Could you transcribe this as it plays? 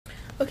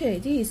Okay,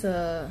 this is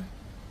a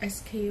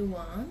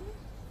Sk1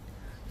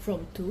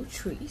 from Two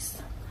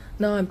Trees.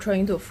 Now I'm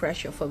trying to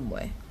fresh your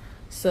firmware.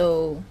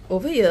 So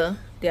over here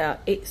there are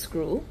 8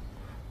 screws.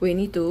 We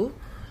need to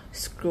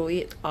screw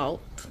it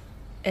out,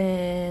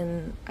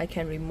 and I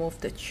can remove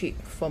the chip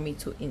for me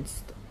to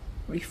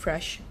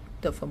refresh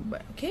the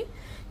firmware. Okay,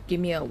 give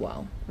me a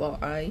while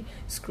I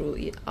screw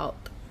it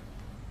out.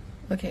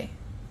 Okay,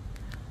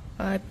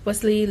 I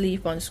purposely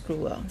leave one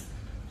screw out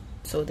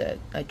so that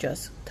I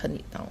just turn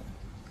it down.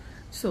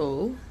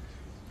 So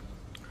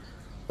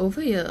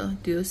over here,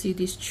 do you see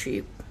this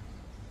chip?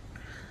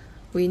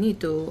 We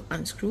need to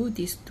unscrew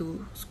these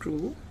 2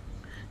 screws,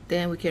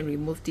 then we can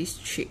remove this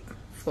chip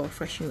for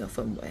freshening the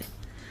firmware.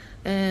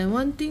 And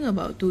one thing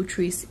about Two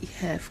Trees, it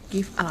have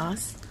give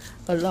us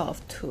a lot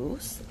of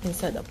tools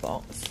inside the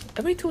box.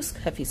 Every tool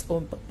have its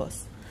own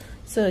purpose.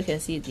 So you can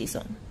see this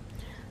one.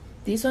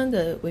 This one,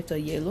 with the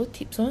yellow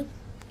tips on,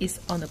 is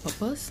on the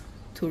purpose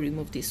to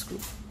remove this screw.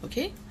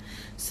 Okay,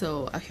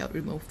 so I shall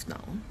remove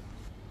now.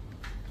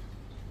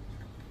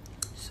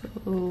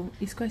 So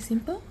it's quite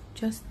simple,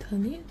 just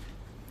turn it.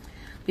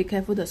 Be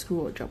careful, the screw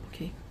will drop.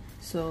 Okay,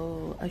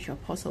 so I shall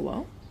pause a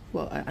while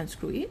I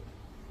unscrew it.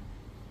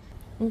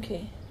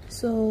 Okay,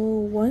 so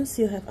once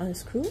you have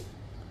unscrewed,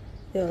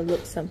 it will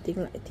look something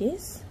like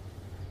this.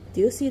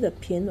 Do you see the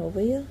pin over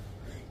here?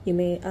 You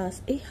may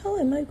ask, hey, how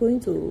am I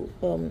going to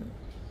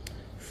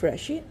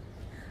fresh it?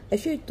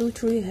 Actually, Two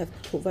Tree have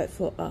provided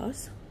for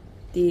us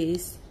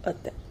this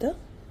adapter.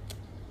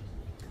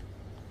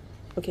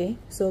 Okay,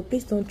 so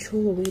please don't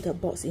throw away the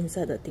box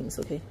inside the things.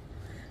 Okay,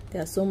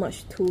 there are so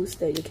much tools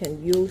that you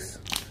can use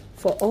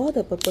for all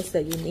the purpose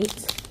that you need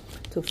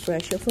to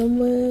fresh your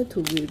firmware,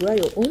 to rewrite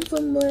your own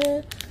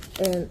firmware,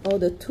 and all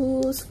the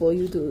tools for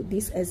you to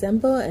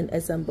disassemble and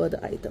assemble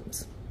the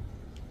items.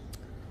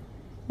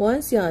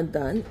 Once you are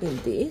done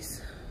in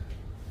this,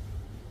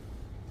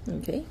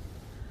 okay,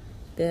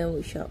 then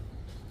we shall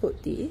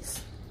put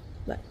this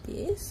like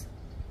this,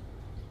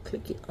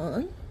 click it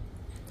on,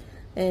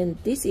 and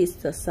this is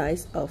the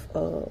size of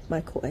a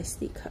micro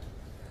SD card.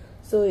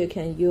 So you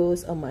can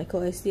use a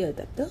micro SD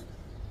adapter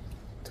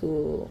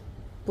to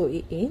put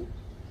it in.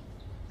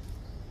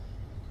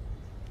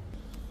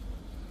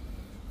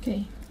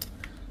 Okay,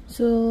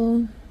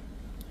 so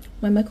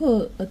my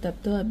micro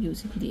adapter, I'm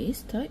using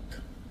this type,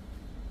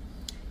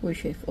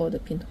 which have all the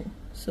pinhole.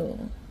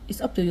 So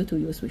it's up to you to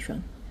use which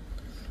one.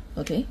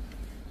 Okay,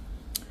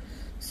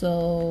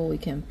 so we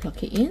can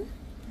plug it in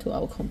to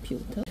our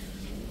computer.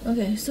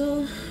 Okay,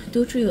 so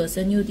Two Tree will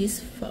send you this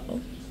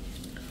file,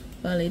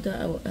 but later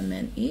I will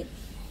amend it.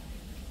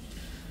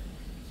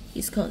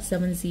 It's called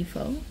 7Z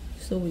file,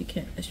 so we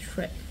can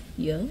extract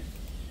here.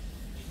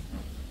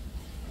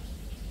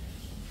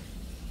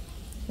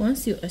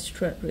 Once you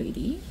extract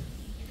ready,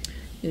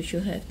 you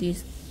should have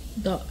this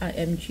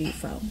 .img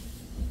file.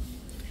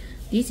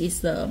 This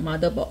is the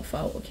motherboard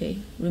file. Okay,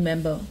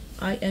 remember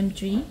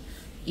img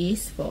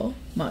is for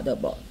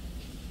motherboard,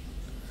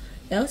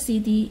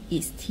 LCD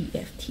is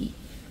TFT.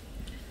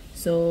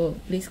 So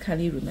please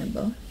kindly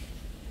remember,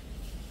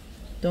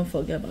 don't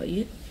forget about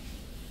it.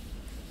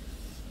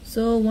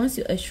 So once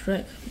you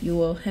extract, you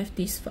will have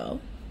this file,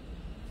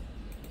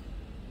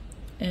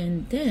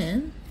 and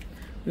then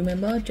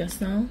remember just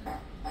now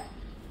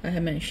I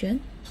have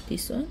mentioned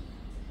this one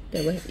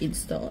that we have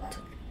installed.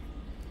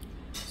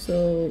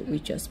 So we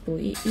just put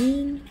it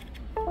in,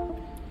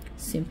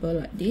 simple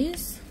like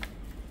this.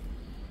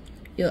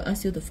 It'll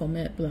ask you to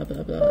format blah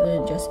blah blah,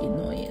 then just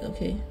ignore it.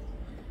 Okay,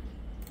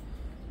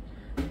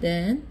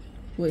 then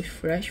with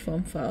fresh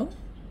form file,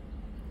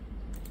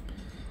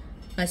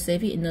 I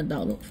save it in the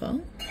download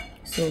file.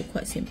 So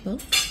quite simple.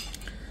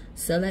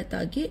 Select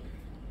target,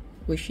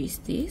 which is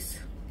this,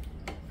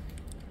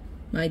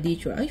 my D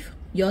drive.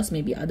 Yours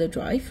may be other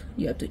drive,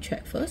 you have to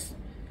check first.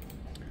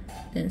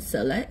 Then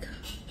select,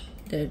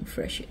 then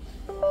fresh it.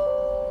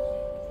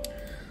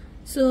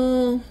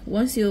 So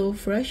once you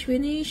fresh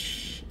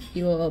finish,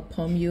 it will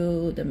prompt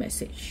you the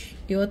message.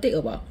 It will take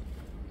a while.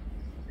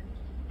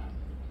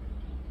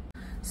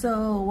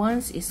 So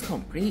once it's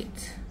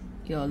complete,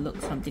 it will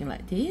look something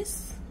like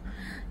this,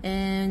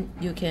 and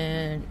you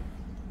can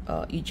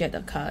eject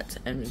the card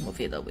and remove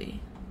it away.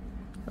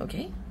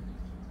 Okay,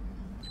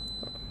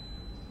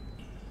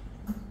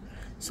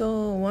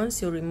 so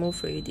once you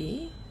remove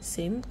ready,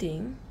 same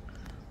thing,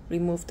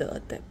 remove the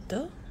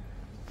adapter.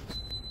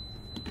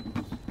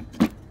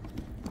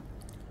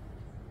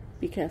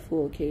 Be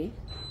careful, okay,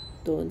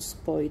 don't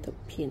spoil the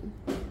pin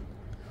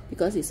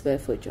because it's very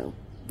fragile.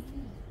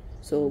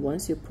 So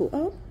once you pull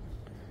out,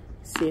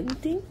 same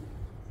thing,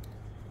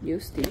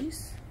 use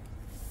this,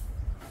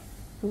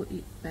 put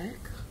it back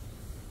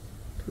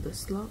to the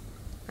slot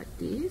like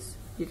this.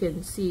 You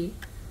can see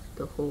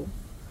the hole.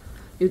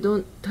 You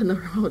don't turn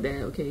around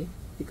there, okay,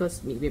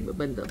 because maybe we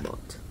burn the board.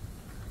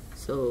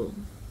 So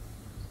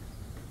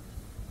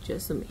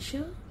just to make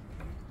sure,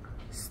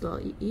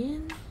 slot it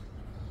in,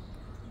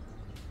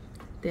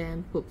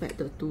 then put back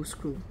the 2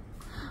 screws.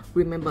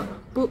 Remember,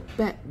 put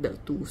back the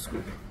 2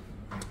 screws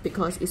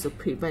because it's to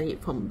prevent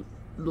it from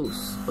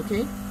loose.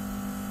 Okay,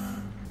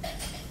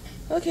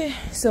 Okay,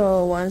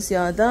 so once you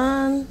are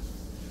done,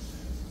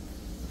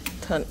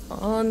 turn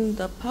on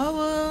the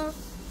power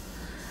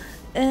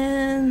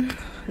and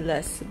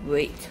let's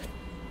wait.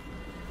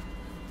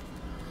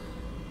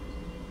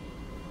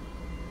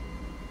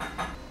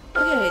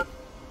 Okay,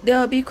 there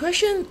will be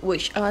questions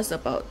which ask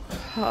about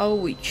how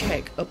we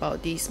check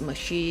about these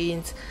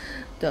machines,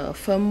 the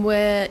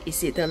firmware,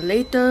 is it the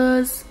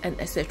latest, and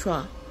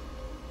etc.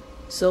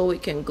 So we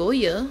can go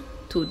here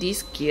to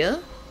this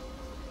gear,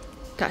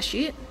 touch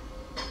it.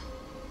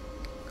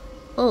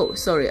 Oh,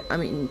 sorry,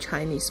 I'm in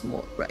Chinese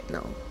mode right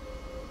now.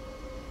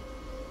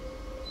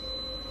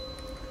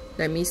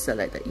 Let me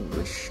select the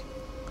English.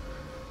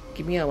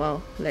 Give me a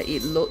while, let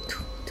it load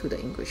to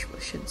the English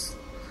versions.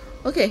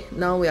 Okay,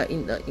 now we are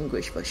in the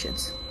English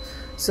versions.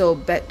 So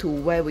back to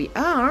where we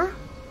are.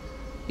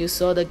 You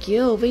saw the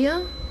gear over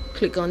here,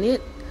 click on it.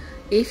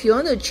 If you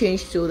want to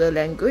change to the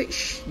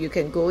language, you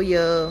can go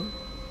here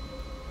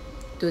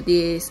to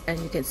this and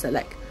you can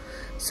select.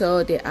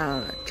 So there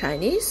are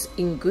Chinese,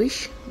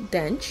 English,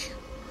 Dutch,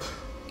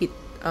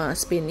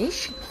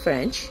 Spanish,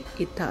 French,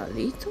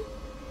 Italian.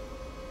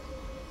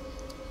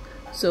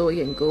 So we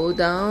can go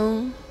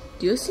down,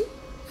 do you see?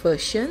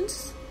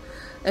 Versions.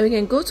 And we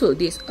can go to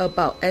this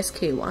about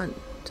Sk1.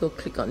 So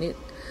click on it.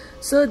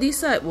 So this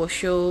side will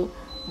show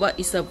what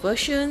is the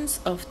versions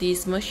of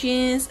these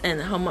machines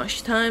and how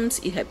much times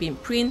it had been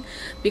printed,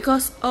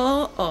 because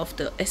all of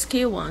the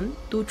Sk1,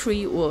 2,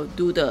 3 will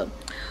do the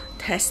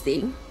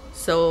testing.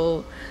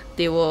 So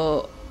they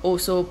will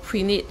also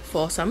print it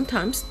for some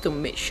times to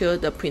make sure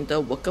the printer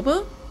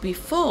workable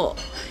before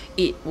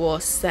it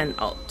was sent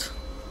out.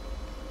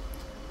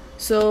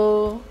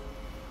 So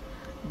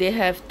they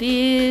have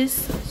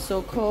this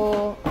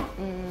so-called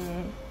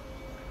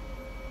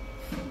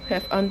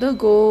have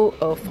undergo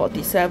a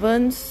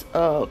 47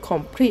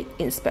 complete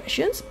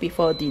inspections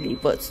before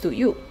delivered to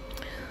you.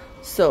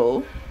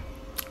 So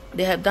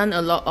they have done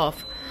a lot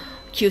of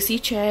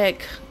QC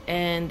check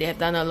and they have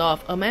done a lot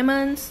of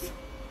amendments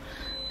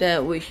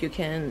that which you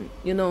can,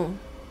 you know,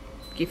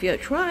 give it a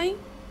try.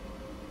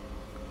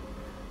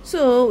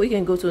 So we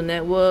can go to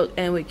network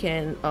and we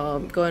can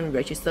go and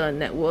register a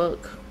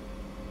network.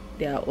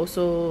 There are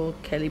also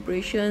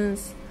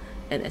calibrations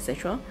and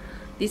etc.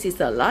 This is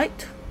the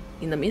light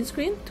in the main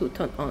screen to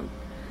turn on.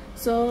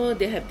 So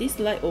they have this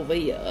light over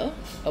here,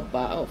 a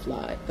bar of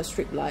light, a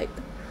strip light,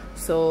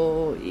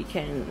 so you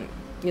can,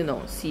 you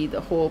know, see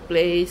the whole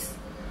place,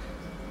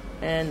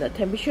 and the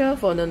temperature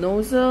for the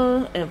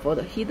nozzle and for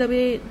the heater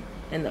bed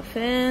and the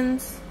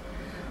fans.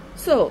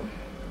 So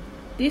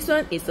this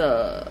one is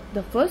the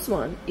first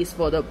one is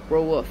for the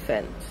blower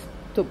fans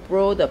to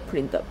blow the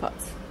printed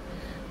parts.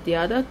 The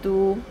other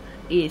two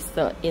is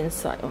the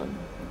inside one,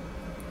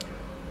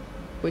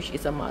 which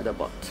is a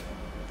motherboard.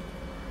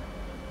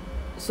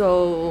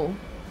 So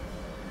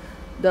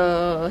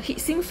the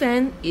heatsink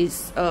fan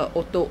is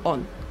auto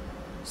on.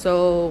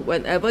 So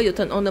whenever you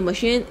turn on the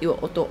machine, it will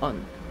auto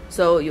on.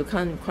 So you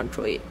can't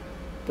control it,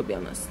 to be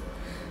honest.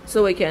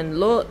 So we can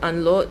load,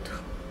 unload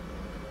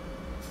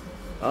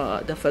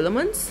the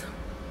filaments,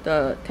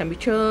 the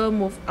temperature,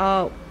 move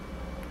out,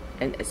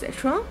 and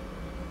etc.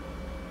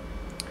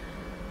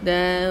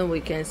 Then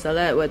we can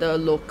select whether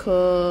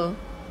local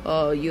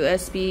or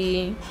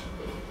USB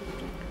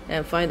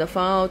and find the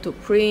file to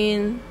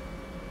print.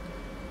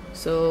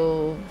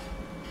 So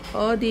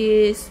all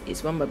this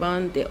is one by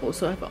one. They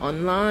also have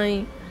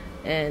online,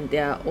 and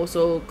there are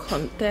also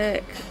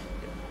contact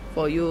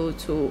for you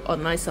to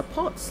online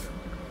supports.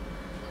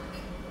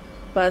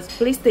 But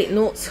please take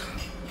notes,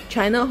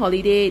 China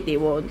holiday, they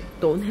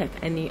don't have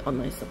any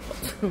online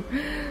support.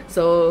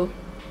 So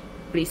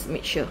please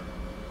make sure,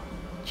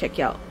 check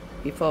out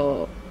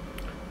before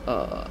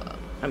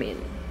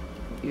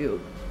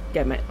you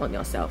get mad on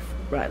yourself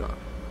right now.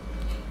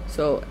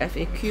 So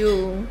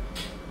FAQ,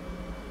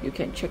 you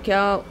can check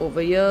out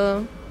over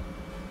here.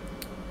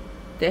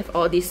 They have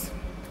all this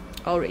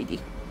already.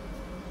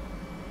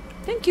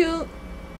 Thank you.